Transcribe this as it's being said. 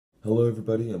Hello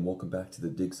everybody and welcome back to the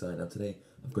dig site. Now today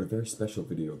I've got a very special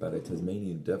video about a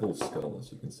Tasmanian Devil skull,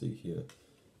 as you can see here.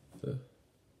 If I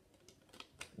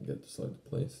get it to slide to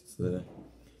place, it's there.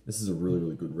 This is a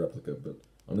really good replica, but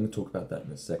I'm going to talk about that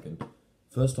in a second.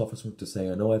 First off, I just want to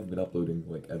say I know I haven't been uploading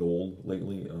at all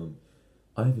lately.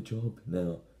 I have a job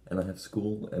now and I have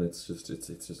school, and it's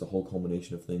just a whole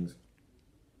combination of things.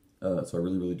 So I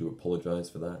really do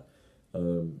apologize for that.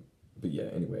 But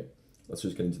yeah, anyway, let's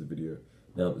just get into the video.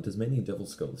 Now, the Tasmanian Devil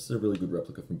skull, this is a really good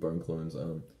replica from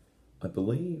BoneClones. I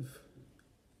believe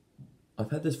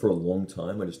I've had this for a long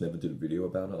time, I just never did a video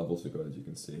about it. I've also got, as you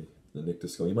can see, the Nycta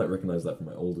skull. You might recognize that from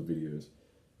my older videos,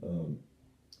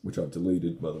 which I've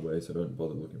deleted, by the way, so don't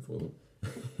bother looking for them.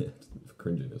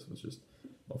 Cringiness was just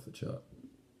off the chart.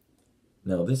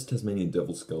 Now, this Tasmanian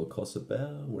Devil skull costs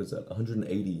about, what is that,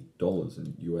 $180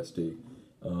 in USD,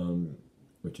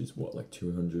 which is what, like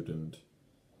 220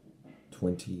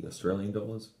 Australian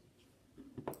dollars,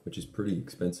 which is pretty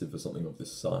expensive for something of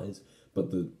this size,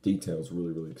 but the detail's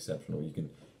really exceptional. You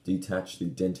can detach the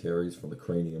dentaries from the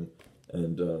cranium,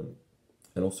 and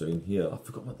also in here, I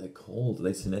forgot what they're called. Are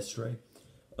they sinestre?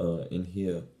 In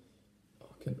here,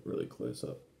 I'll get it really close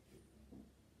up.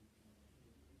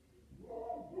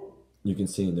 You can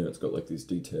see in there it's got like these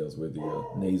details where the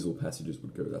nasal passages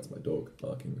would go. That's my dog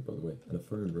barking, by the way, and a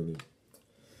phone ringing.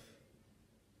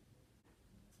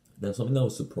 Now, something I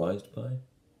was surprised by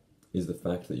is the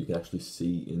fact that you can actually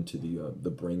see into the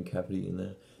brain cavity in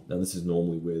there. Now, this is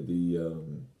normally where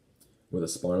the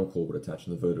spinal cord would attach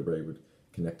and the vertebrae would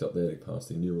connect up there to pass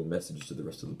the neural message to the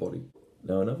rest of the body.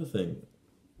 Now, another thing,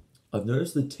 I've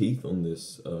noticed the teeth on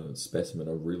this specimen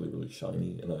are really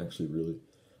shiny, and I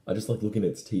just like looking at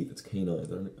its teeth, its canines.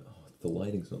 The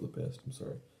lighting's not the best, I'm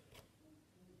sorry.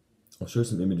 I'll show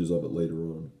some images of it later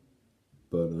on,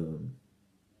 but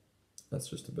that's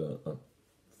just about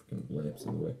freaking lamps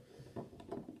in the way.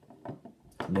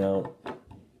 Now,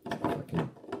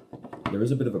 there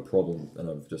is a bit of a problem, and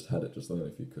I've just had it just then,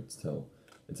 if you could tell.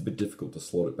 It's a bit difficult to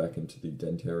slot it back into the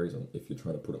dentaries if you're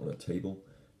trying to put it on a table.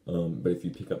 But if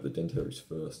you pick up the dentaries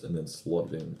first and then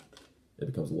slot it in, it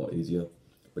becomes a lot easier.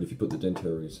 But if you put the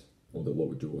dentaries, or the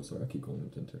lower jaw, sorry, I keep calling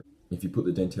them dentaries. If you put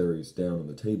the dentaries down on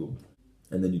the table,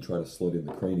 and then you try to slot in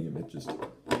the cranium, it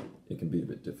can be a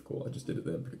bit difficult. I just did it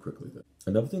there pretty quickly there.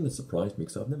 Another thing that surprised me,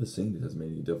 because I've never seen the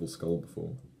Tasmanian Devil skull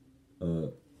before,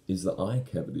 is the eye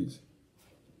cavities.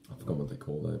 I forgot what they're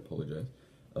called, I apologize.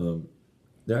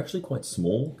 They're actually quite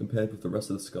small compared with the rest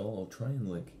of the skull. I'll try and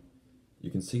you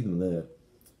can see them there.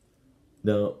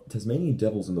 Now, Tasmanian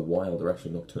devils in the wild are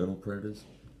actually nocturnal predators.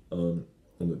 And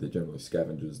they're generally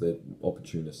scavengers. They're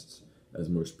opportunists, as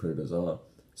most predators are.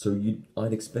 So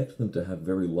I'd expect them to have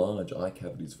very large eye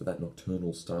cavities for that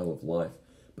nocturnal style of life,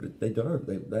 but they don't.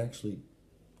 They actually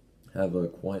have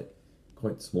quite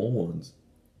small ones,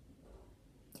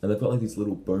 and they've got like these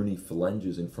little bony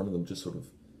phalanges in front of them, just sort of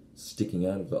sticking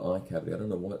out of the eye cavity. I don't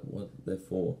know what they're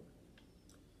for,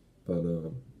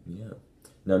 but yeah.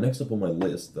 Now, next up on my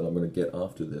list that I'm going to get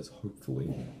after this,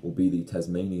 hopefully, will be the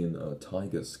Tasmanian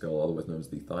tiger skull, otherwise known as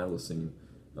the thylacine.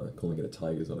 Calling it a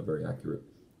tiger is not a very accurate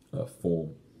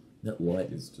form. That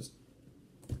light is just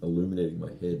illuminating my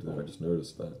head, though. I just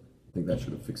noticed that. I think that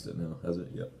should have fixed it now, has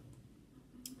it? Yep.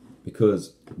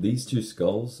 Because these two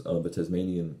skulls,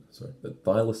 the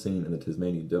thylacine and the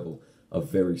Tasmanian Devil, are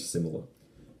very similar.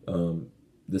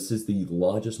 This is the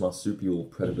largest marsupial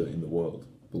predator in the world,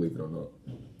 believe it or not.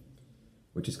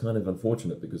 Which is kind of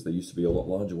unfortunate, because there used to be a lot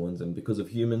larger ones, and because of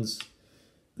humans,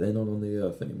 they're not on the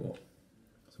earth anymore.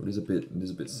 So it is a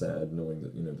bit sad knowing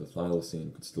that, the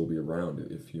thylacine could still be around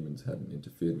if humans hadn't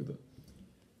interfered with it.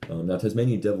 Now,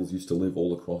 Tasmanian devils used to live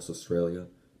all across Australia,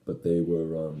 but they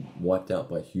were wiped out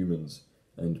by humans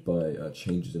and by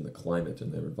changes in the climate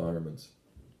and their environments.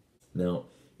 Now,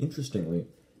 interestingly,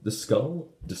 the skull,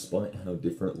 despite how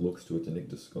different it looks to a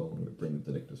Nycta skull, I'm going to bring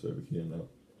the Nycta over here now.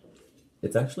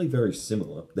 It's actually very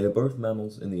similar. They are both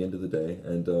mammals in the end of the day,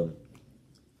 and the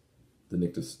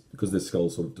Nycta, because their skull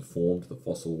sort of deformed, the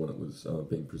fossil when it was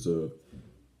being preserved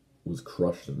was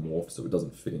crushed and morphed, so it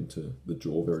doesn't fit into the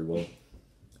jaw very well.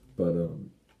 But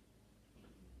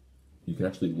you can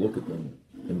actually look at them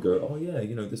and go, oh yeah,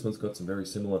 this one's got some very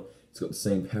similar. It's got the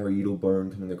same parietal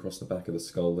bone coming across the back of the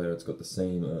skull there. It's got the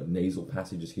same nasal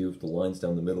passages here with the lines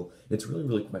down the middle. It's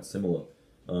really quite similar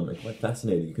and quite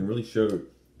fascinating. You can really show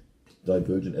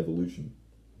divergent evolution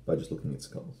by just looking at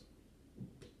skulls.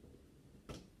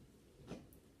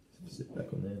 Sit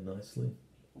back on there nicely.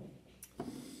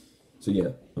 So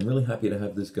yeah, I'm really happy to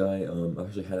have this guy. I've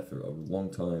actually had it for a long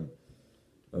time.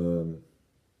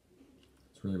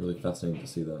 It's really fascinating to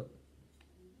see that.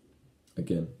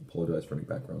 Again, apologise for any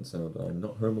background sound. I'm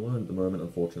not home alone at the moment,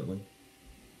 unfortunately.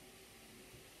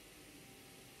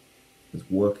 There's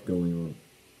work going on.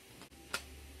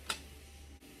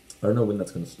 I don't know when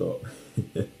that's going to stop.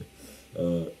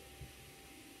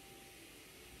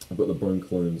 I've got the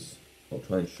BoneClones. I'll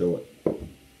try and show it.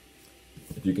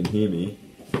 If you can hear me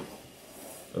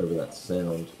over that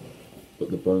sound. But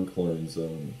the BoneClones,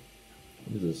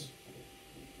 what is this?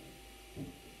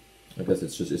 I guess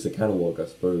it's a catalogue, I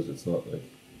suppose. It's not like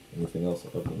anything else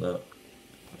other than that.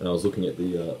 And I was looking at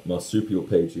the marsupial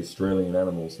page, the Australian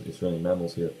animals, the Australian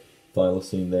mammals here.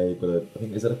 Thylacine there, but I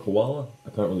think, is that a koala? I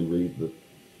can't really read. The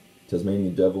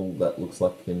Tasmanian Devil, that looks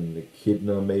like an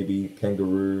echidna maybe,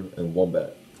 kangaroo, and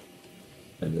wombat.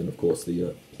 And then of course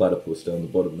the platypus down the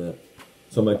bottom there.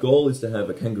 So my goal is to have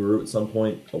a kangaroo at some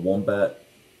point, a wombat,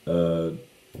 thylacine,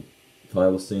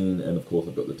 and of course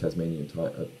I've got the Tasmanian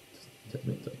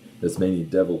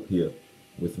Devil here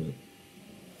with me.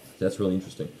 So that's really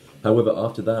interesting. However,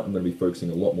 after that, I'm going to be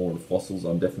focusing a lot more on fossils.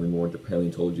 I'm definitely more into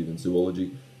paleontology than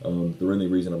zoology. The only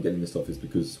reason I'm getting this stuff is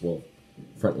because, well,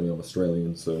 frankly, I'm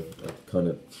Australian, so I kind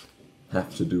of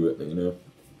have to do it, you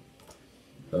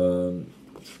know.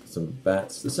 Some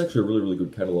bats. This is actually a really, really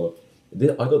good catalogue.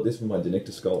 I got this from my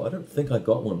Denicta skull. I don't think I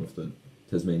got one with the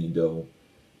Tasmanian Devil.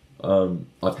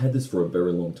 I've had this for a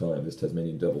very long time, this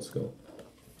Tasmanian Devil skull.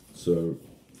 So,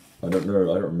 I don't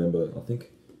know, I don't remember. I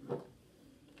think...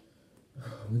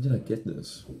 When did I get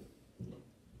this?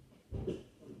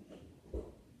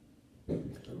 I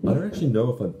don't actually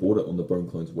know if I bought it on the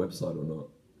BoneClones website or not.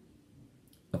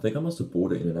 I think I must have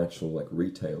bought it in an actual, like,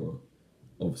 retailer.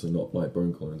 Obviously not by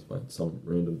BoneClones, by some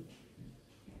random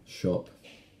shop.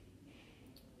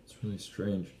 It's really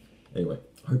strange. Anyway,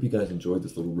 I hope you guys enjoyed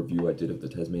this little review I did of the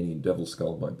Tasmanian Devil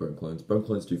skull by BoneClones.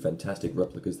 BoneClones do fantastic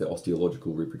replicas. They're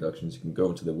osteological reproductions. You can go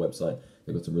onto their website.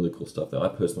 They've got some really cool stuff there. I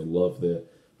personally love their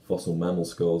fossil mammal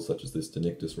skulls, such as this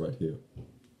Denictus right here.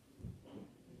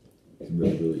 Some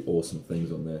really, really awesome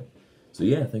things on there. So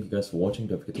yeah, thank you guys for watching.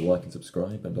 Don't forget to like and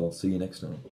subscribe, and I'll see you next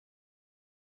time.